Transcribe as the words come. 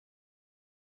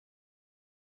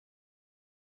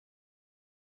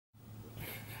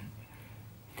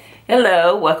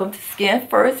Hello, welcome to Skin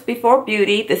First Before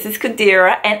Beauty. This is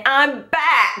Kadira and I'm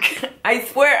back. I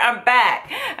swear I'm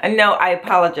back. I know, I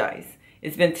apologize.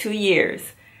 It's been 2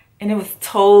 years and it was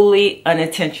totally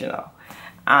unintentional.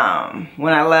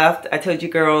 When I left, I told you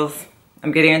girls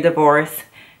I'm getting a divorce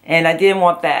and I didn't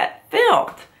want that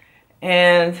filmed.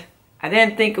 And I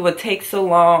didn't think it would take so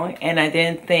long, and I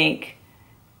didn't think,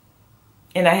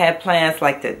 and I had plans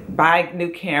like to buy a new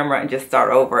camera and just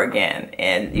start over again.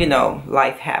 And you know,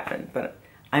 life happened, but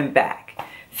I'm back.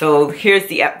 So here's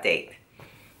the update.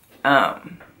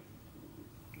 I'm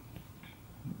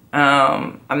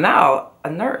now a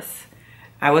nurse.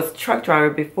 I was a truck driver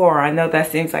before. I know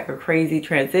that seems like a crazy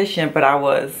transition, but I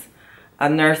was a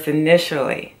nurse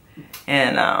initially.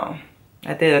 And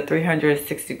I did a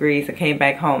 360 degrees and came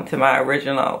back home to my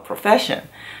original profession.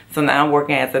 So now I'm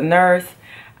working as a nurse.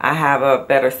 I have a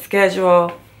better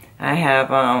schedule. I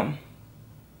have, I'm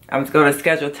going to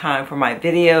schedule time for my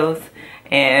videos,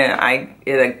 and I'm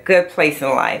in a good place in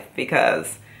life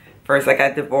because first I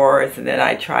got divorced and then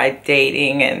I tried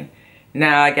dating, and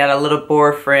now I got a little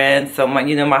boyfriend. So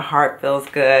my heart feels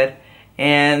good,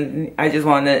 and I just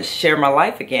wanted to share my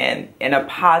life again in a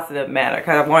positive manner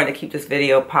because I wanted to keep this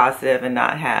video positive and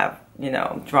not have,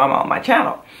 drama on my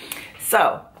channel.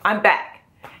 So I'm back,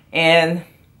 and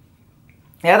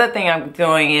the other thing I'm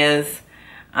doing is,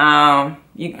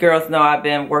 you girls know I've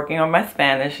been working on my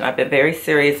Spanish and I've been very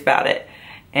serious about it.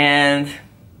 And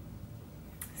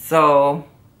so,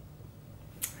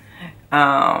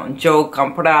 yo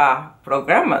compra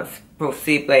programas,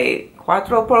 posible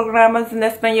 4 programas en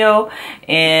español,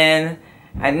 and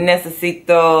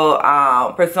necesito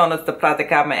personas de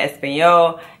platicarme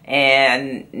español,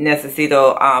 and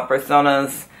necesito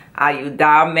personas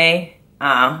ayudarme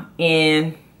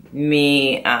en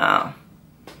mi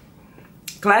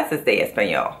clases de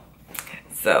español.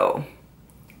 So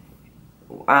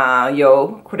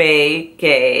yo creo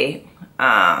que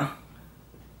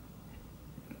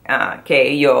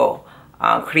yo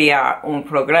crear un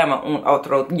programa, un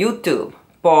otro YouTube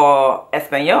por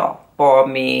español, por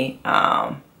mi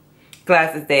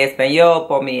clases de español,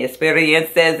 por mis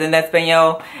experiencias en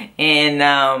español. En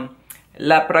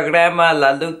la programa,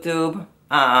 la YouTube,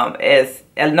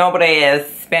 el nombre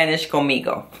es Spanish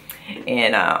Conmigo.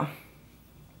 And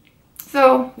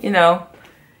so,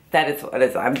 that is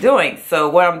what I'm doing. So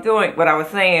what I was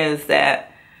saying is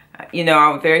that,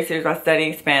 I'm very serious about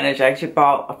studying Spanish. I actually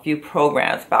bought a few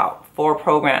programs, about 4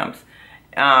 programs.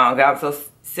 I was so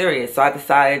serious, so I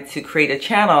decided to create a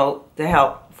channel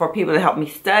for people to help me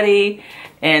study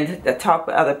and to talk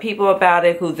with other people about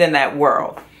it who's in that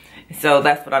world. So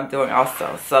that's what I'm doing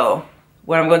also. So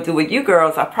what I'm going to do with you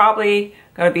girls, I'm probably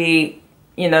going to be,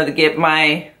 to get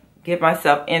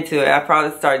myself into it. I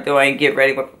probably start doing get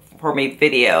ready for me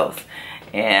videos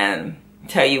and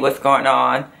tell you what's going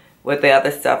on with the other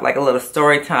stuff, like a little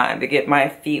story time to get my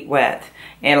feet wet.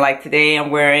 And like today I'm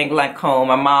wearing Lancome.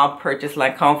 My mom purchased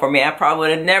Lancome for me. I probably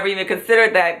would have never even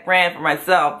considered that brand for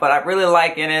myself, but I really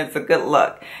like it and it's a good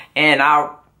look. And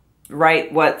I'll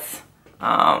write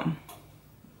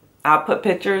I'll put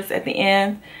pictures at the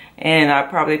end, and I'll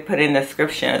probably put in the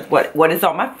description what is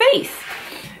on my face.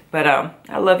 But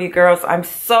I love you girls. I'm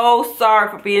so sorry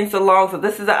for being so long. So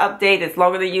this is an update. It's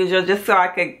longer than usual, just so I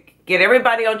could get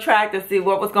everybody on track to see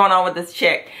what was going on with this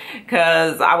chick,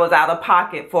 because I was out of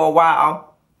pocket for a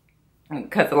while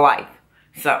because of life.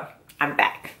 So I'm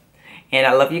back, and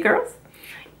I love you girls,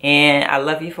 and I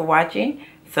love you for watching.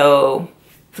 So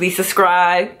please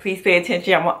subscribe. Please pay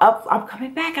attention. I'm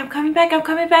coming back. I'm coming back. I'm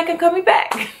coming back. I'm coming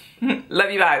back.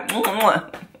 Love you, bye.